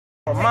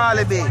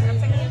Marley Bay,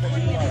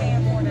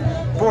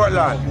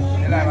 Portland,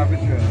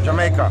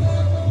 Jamaica,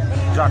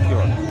 Jack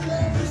you.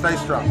 Stay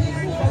strong.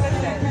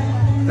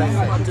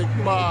 Automatic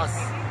boss.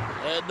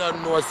 I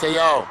don't know, say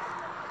yo.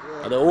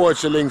 And the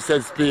Ochi link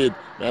said speed.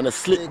 And the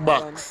slick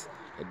box.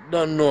 I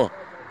don't know.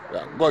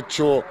 Got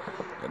you.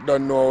 I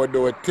don't know how to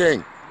do a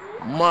thing.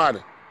 Mad.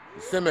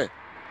 You see me?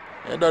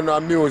 I don't know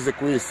music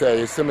we say.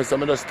 You see me? So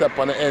I just step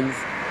on the ends.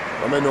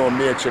 But I know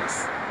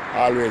Matrix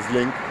always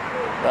link.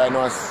 Right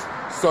now it's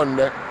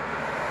Sunday.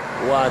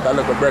 We want a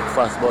little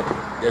breakfast, but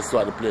guess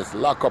what? The place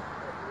lock up.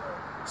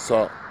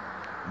 So,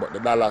 but the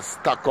dollar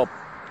stack up.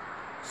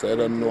 So I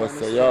don't know,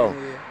 say yo.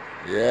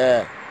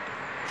 Yeah.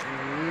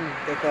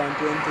 Take on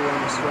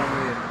 21 strong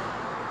way.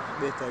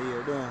 Better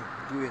year, don't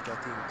greater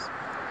things.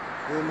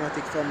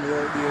 Romantic family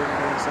out there,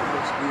 man,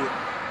 supposed to be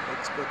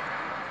expect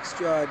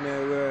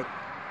extraordinary work.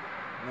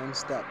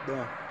 Non-stop,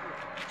 don't.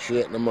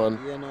 Straight, man.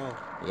 You know.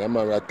 Yeah,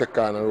 man, we take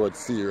on the road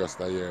serious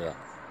that year.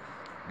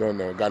 Don't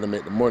know, gotta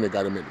make the money,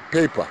 gotta make the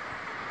paper.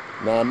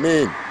 Know what I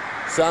mean?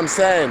 So I'm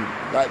saying,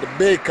 like the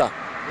baker,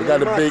 we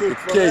gotta bake the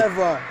cake.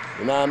 Forever.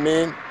 You know what I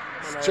mean?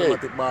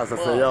 Straight. Boss, I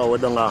say, yo, we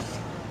don't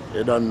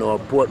you don't know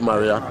Port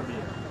Maria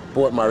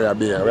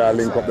Bay. We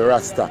link up the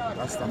Rasta.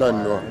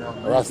 Don't know.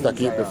 Rasta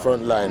keep the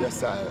front line. Yes,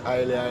 sir.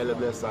 Highly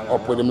blessed.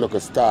 Up with them little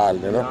stall,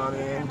 you know?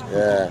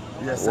 Yeah.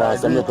 Yes, want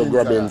sir. some little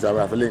grubbings and we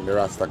have to link the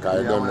Rasta,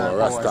 because you don't know.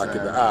 Rasta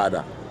keep the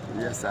order.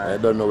 Yes, sir. You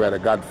don't know where the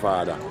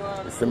Godfather.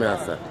 You see me, I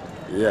say?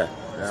 Yeah.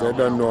 So you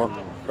don't know.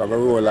 We have a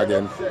roll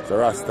again. So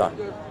Rasta.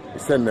 You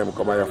send them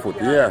come on your foot,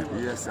 yeah?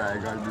 Yes, sir.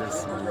 God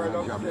bless, man.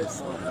 God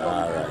bless, man.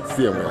 Alright,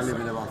 same way, I live sir.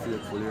 in a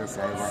faithful, yes,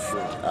 sir.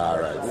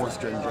 Alright. One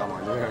stranger,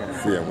 man.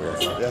 Yeah. Same way,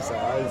 sir. Yes, sir.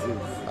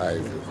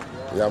 Isaac.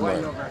 Yeah,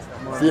 man.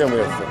 Same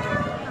way, sir.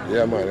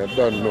 Yeah, man, you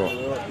don't know.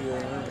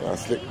 A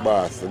slick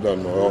boss, you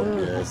don't know out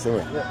there, you see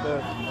me?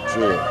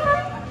 True.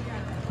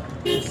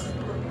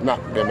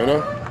 Knock them, you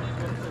know?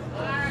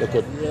 Look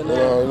at, you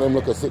know,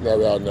 look at sitting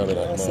around now, man.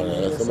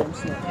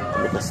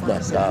 Look at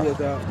snack, yeah.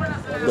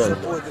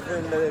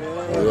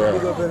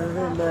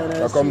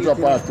 Come drop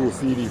off 2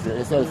 CDs.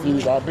 You sell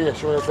CDs, I'll be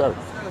show yourself.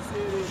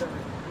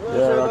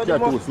 Yeah, I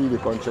can't 2 CD,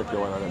 come check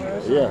your one of them.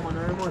 Yeah.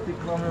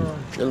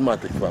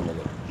 Ilmatic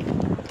family.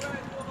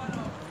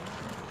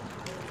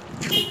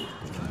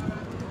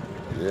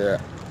 Yeah.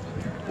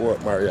 Port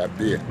Maria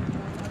Bay.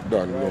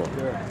 Don't know.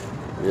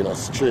 You know,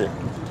 straight.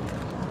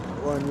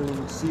 One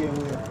link, same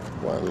way.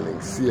 One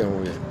link,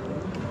 same way.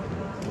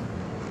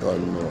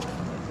 Don't know.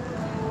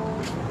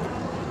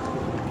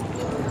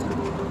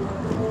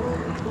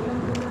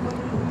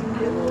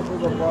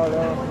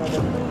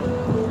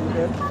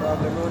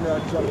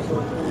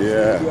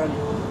 Yeah.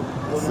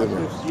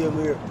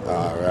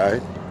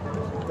 Alright.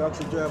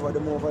 Taxi driver,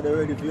 them over there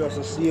ready for us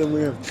to see him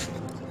here.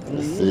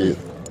 See it.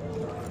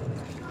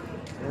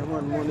 Yeah,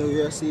 man, money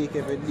we are seeing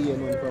every day,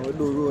 man, because we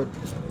do road.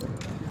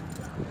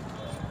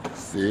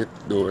 See it,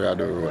 do we are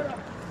the road.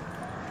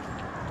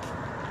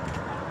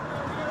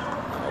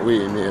 We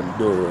name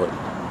do road.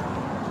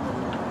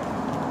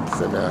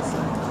 So now I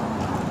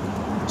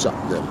say,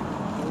 chop them.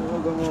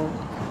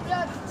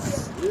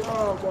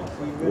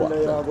 What?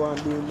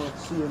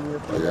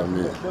 Yeah,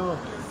 me.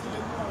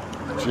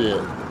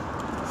 Cheers.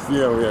 See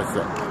you here,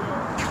 sir.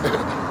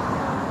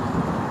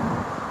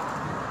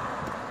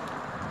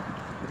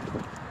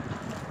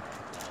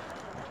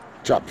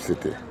 Chop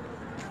City.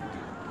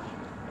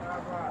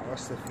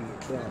 What's the fee?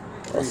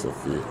 What's the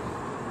fee?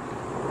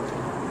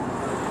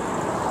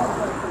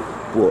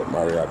 Port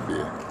Maria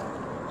Bay.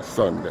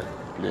 Sunday.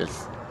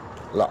 Place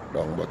locked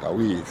down, but a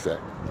week, say.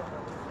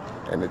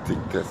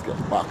 Anything test get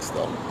boxed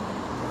down.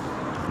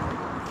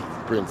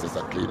 Princess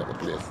are clean up the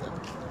place then.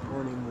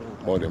 Money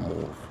move. Money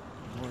move.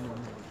 Money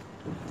move.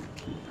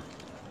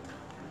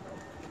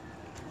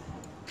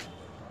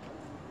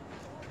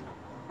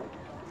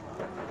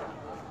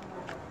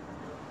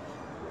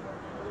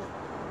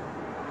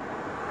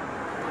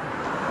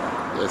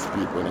 Yes,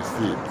 people, when you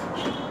see it.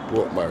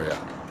 Port Maria.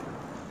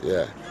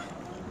 Yeah.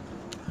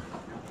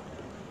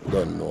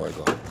 Don't know it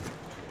go.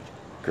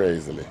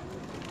 Crazily.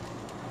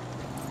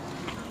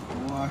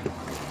 I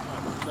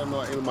don't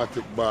know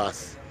Ilmatic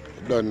boss.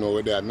 I don't know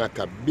whether they're not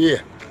a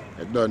beer.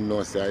 I don't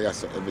know say yes,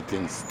 so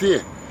everything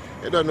stay.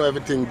 I don't know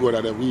everything good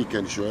at the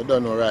weekend show. I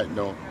don't know right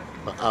now.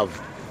 I have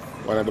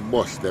one of the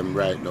bus them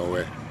right now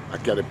where I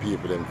carry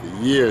people them for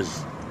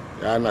years.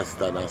 You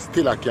understand? And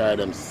still I carry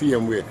them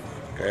same way.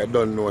 Cause I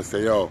don't know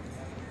say yo,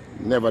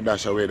 never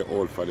dash away the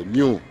old for the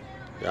new.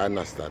 You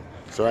understand?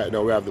 So right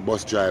now we have the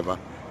bus driver.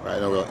 Right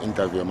now we'll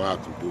interview him,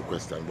 asking 2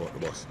 questions about the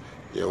bus.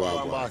 Here we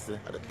are going.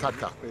 At the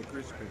Tata.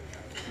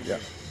 Yeah.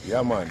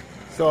 Yeah, man.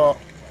 So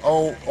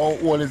how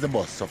old is the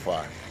bus so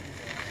far?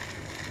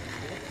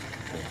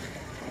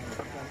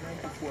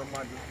 94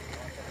 model.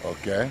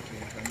 Okay.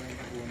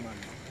 94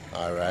 model.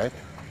 All right.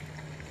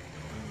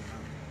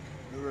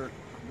 We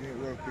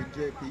work with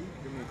JP,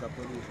 Jamaica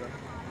producer,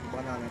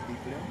 banana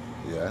people.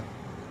 Yeah.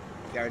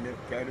 Carry the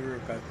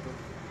workers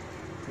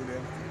to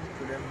them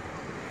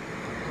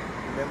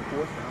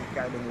post and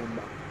carry them home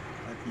back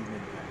at evening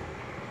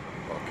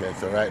time. Okay,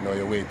 so right now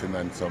you're waiting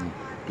on some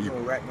people.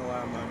 No, right now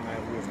I'm on my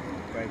own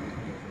private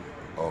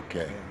business.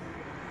 Okay.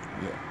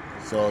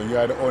 Yeah. So you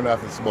are the owner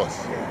of this bus.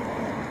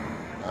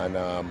 Yeah.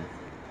 And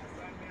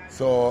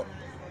so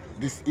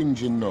this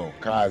engine now,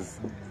 cause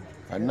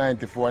a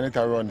 94 and it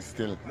a run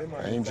still.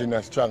 The engine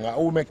is strong.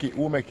 Who make it?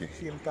 Who make it?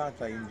 Same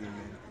Tata engine,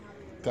 man.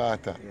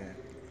 Tata.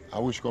 Yeah.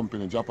 Which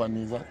company?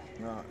 Japanese?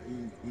 No,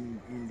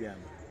 Indian.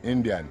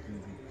 Indian.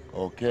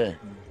 Okay.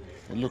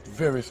 It look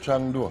very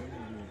strong though.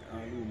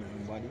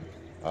 Aluminum body.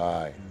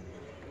 Aye.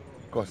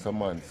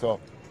 Customer. So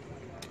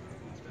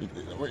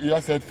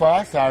you said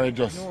fast or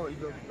just No, it's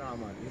just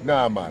normal.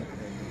 normal?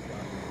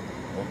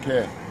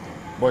 Okay.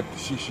 But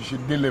she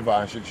should deliver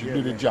and she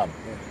do the job.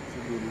 Yeah,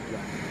 she do the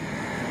job.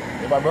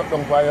 If I broke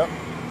down for you,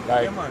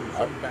 like Yeah, man,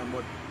 sometime,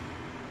 but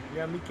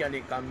yeah,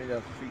 mechanic and me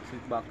just fix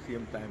it back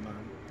same time, man.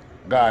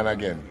 gone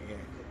again.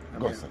 Yeah.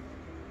 Go sir.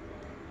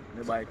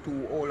 I buy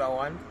 2 older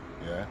one,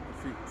 Yeah.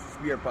 fix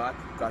spare part,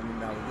 because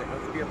now get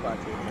no spare part,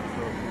 so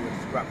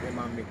we scrap them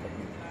and make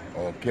up.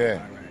 Okay.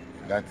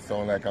 Alright. That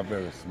sounds like a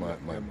very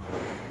smart man.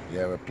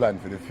 Yeah, we plan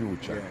for the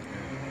future.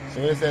 Yeah.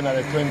 So you're saying that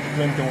the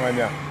 2021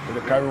 yeah, with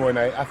the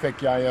corona it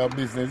affect you and your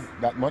business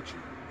that much?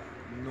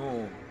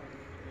 No.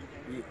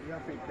 You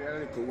have to tell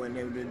little when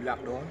they did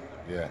lockdown.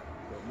 Yeah.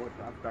 So,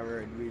 but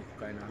afterward we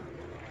kind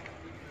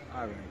of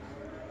alright.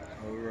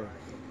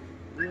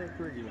 We're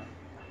regular.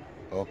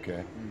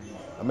 Okay.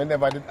 I mean,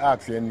 never did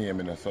ask your name,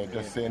 you know, so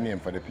just say a name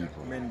for the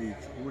people. Mendez,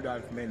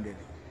 Roudalph Mendez.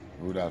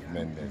 Roudalph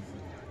Mendez.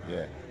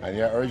 Yeah. And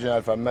you're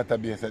original from Annotto,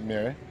 St.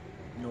 Mary?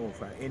 No,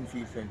 from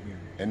Enfield St. Mary.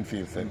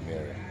 Enfield, St.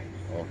 Mary.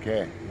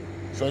 Okay.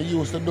 So you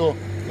used to do,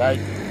 like,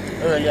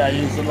 earlier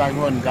you used to like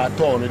run that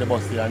town with the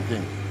bus here and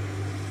thing?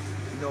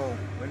 No,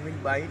 when we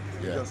buy it,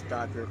 we Yeah. just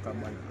start work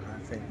on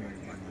St. Mary.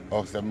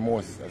 Oh, so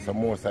most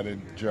of the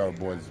job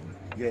was...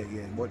 Yeah,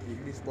 but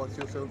this bus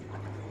used to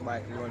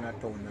buy run a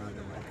town all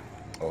the way.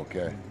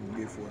 Okay.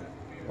 Before.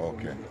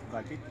 Okay.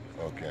 Got it?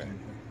 Okay.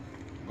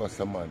 Go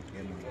some man.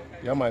 Yeah, man.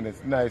 Yeah man,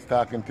 it's nice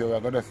talking to you.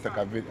 I'm going to take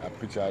a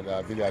picture of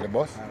the video of the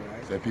bus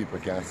Alright. so people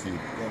can see it.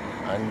 Yeah,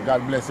 man. And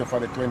God bless you for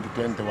the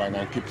 2021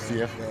 and keep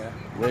safe. Yeah.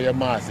 Wear your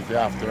mask if you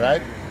have to,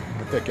 right?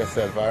 Protect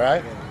yourself,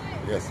 alright?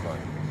 Yes man.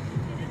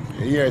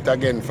 You hear it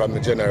again from the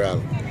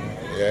general.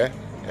 Yeah?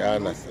 You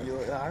understand? You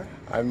are?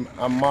 I'm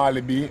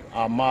Marley B,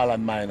 I'm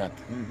Marlon Minot.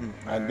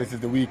 And this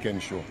is the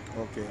weekend show.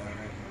 Okay,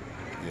 alright.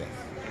 Yes.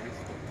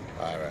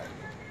 Alright.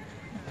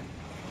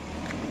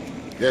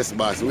 Yes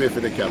boss, wait for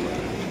the camera.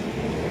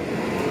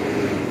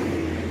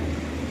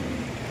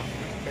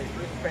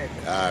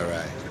 Respect.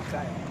 Alright.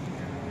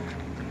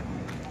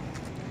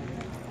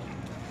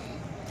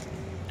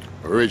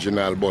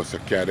 Original bus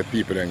of care, the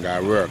people then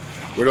got work.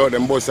 Without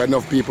them bus,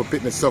 enough people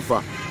picnic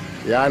suffer.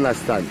 You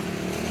understand?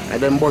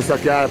 And them bus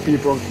of care,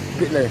 people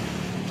picnic,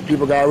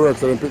 people got work,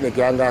 so them picnic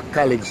can go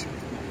college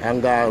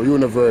and go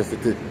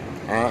university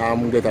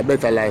and get a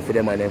better life for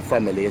them and their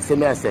family. You see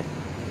me I say?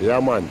 Yeah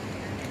man.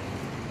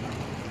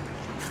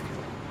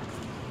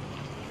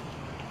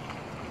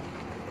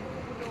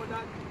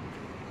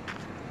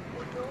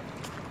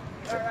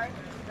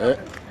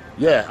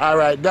 Yeah, all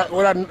right. That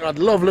what a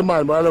lovely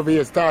man, but I love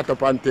your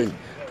startup and thing.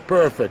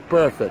 Perfect,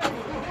 perfect.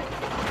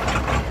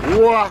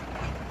 Wow,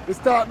 you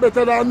start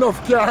better than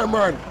enough car,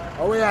 man.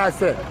 How we I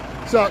say?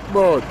 Shot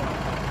boat.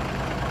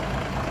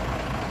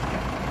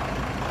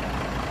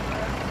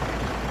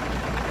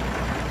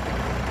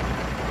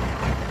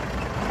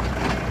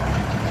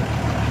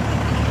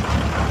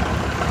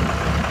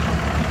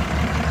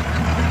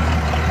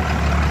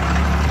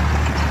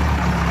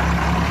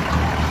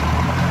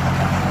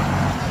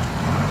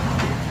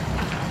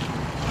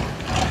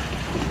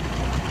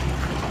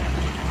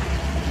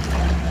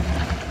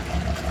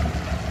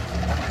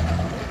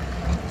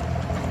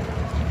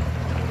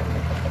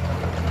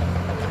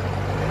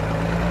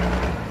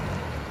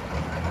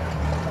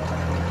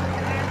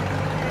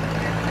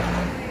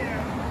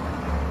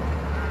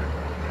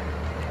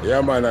 Yeah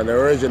man, and the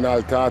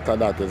original Tata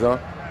that is, huh?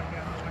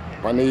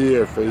 On the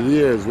year for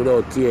years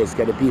without tears,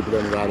 because the people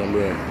don't got them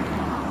there.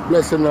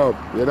 Blessing up,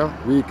 you know?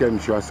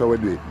 Weekend show, so we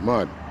do it.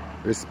 Man,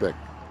 respect,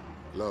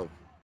 love.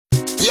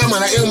 Yeah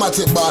man, I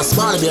Ilmatic boss,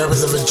 man, be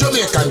representing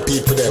Jamaican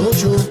people them.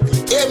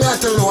 Hey, me I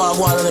tell you what I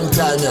want them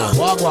time, yeah.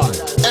 What?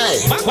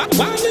 Hey,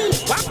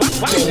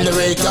 them the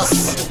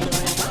raiders,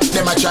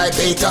 them a try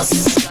bait us,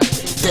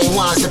 they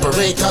want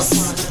separate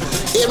us.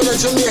 Even in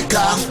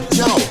Jamaica,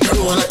 yo,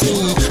 Corona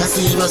thing, a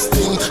serious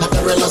thing, a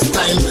perilous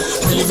time.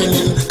 We living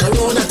in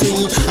Corona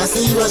thing, a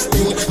serious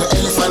thing. The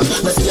elephant,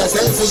 me see a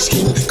selfish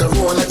king.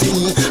 Corona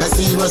thing, a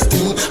serious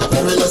thing, a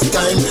perilous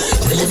time.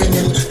 We living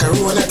in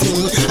Corona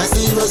thing, a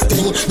serious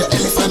thing. The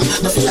elephant,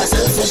 me feel a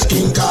selfish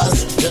king.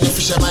 Cause you're the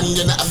fisherman,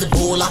 you're not have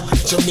Ebola.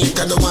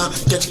 Jamaica no one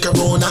catch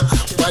Corona.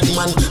 Bad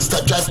man,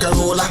 stop drive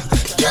Corolla.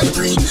 Girl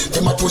breed,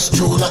 them a push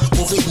through la.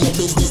 Move it no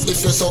business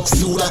if you suck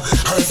sooner.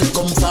 Or if you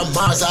come from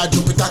Mars or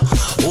Jupiter.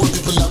 Old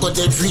people are go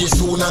dead real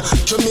sooner.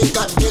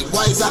 Jamaica get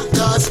wiser,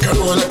 cause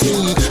Corona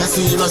thing, a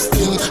serious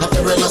thing, a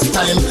perilous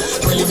time.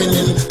 We're living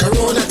in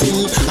Corona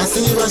thing, a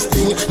serious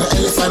thing. No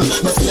elephant,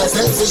 no fear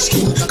selfish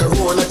king.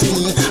 Corona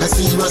thing, a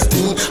serious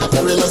thing, a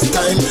perilous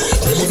time.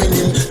 We're living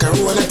in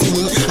Corona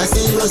thing, a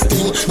serious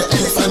thing. No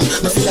elephant,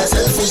 no fear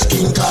selfish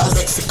king. Cause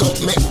Mexico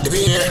make the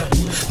beer,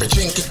 we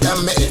drink it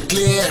and make it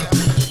clear.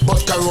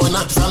 But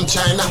Corona from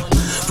China,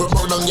 we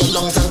blow down your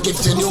lungs and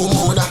give you new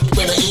mood.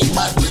 We no eat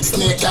bad,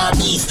 snake or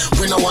bees.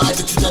 We no want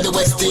it in the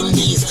West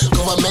Indies.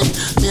 Government,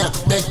 me a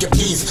beg you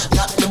please,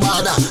 lock the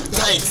border,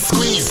 tight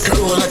squeeze.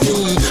 Corona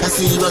thing, a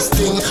serious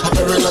thing, a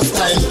perilous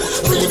time.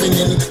 We living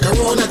in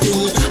Corona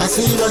thing, a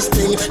serious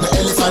thing. No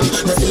elephant,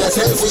 no fear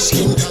selfish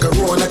king.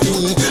 Corona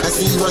thing, a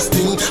serious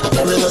thing, a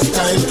perilous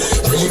time.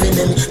 We living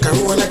in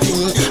Corona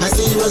thing, a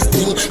serious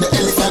thing. No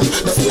elephant,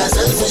 no fear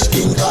selfish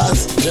king.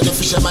 Cause you're the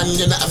fisherman,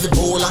 you're not have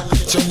Ebola.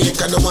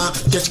 Jamaica no one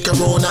catch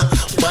Corona.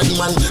 Bad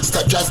man,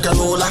 start drive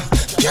Corolla.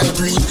 Girl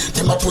breed,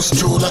 them a push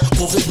through la.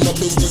 Move it no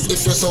business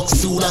if you suck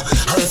sooner.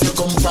 Or if you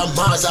come from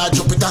Mars or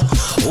Jupiter.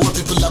 Old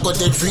people are go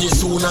dead real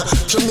sooner.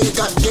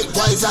 Jamaica get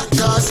wiser,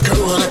 cause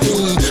Corona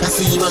thing, a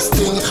serious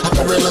thing, a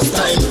perilous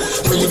time.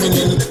 We living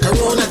in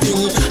Corona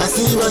thing, a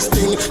serious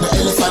thing. No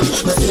elephant,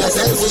 no fear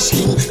selfish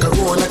king.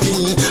 Corona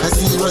thing, a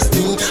serious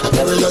thing, a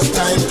perilous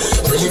time.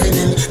 We living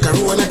in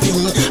Corona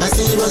thing, a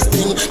serious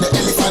thing. No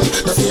elephant,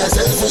 no fear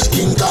selfish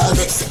king. Call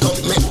Mexico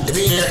make the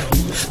beer,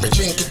 we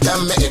drink it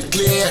and make it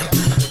clear.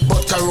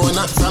 But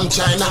Corona from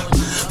China,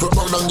 we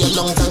blow down your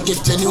lungs and give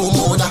you new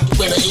mood.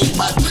 We no eat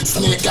bad,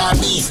 snake or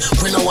bees.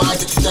 We no want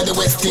it in the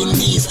West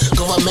Indies.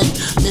 Government,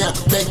 me a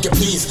beg you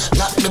please,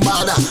 lock the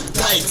border,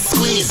 tight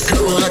squeeze.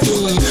 Corona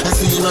thing, a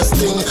serious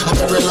thing, a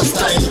perilous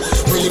time.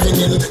 We living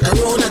in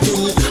Corona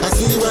thing, a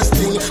serious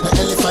thing. No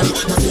elephant,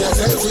 no fear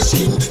selfish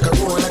king.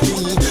 Corona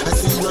thing, a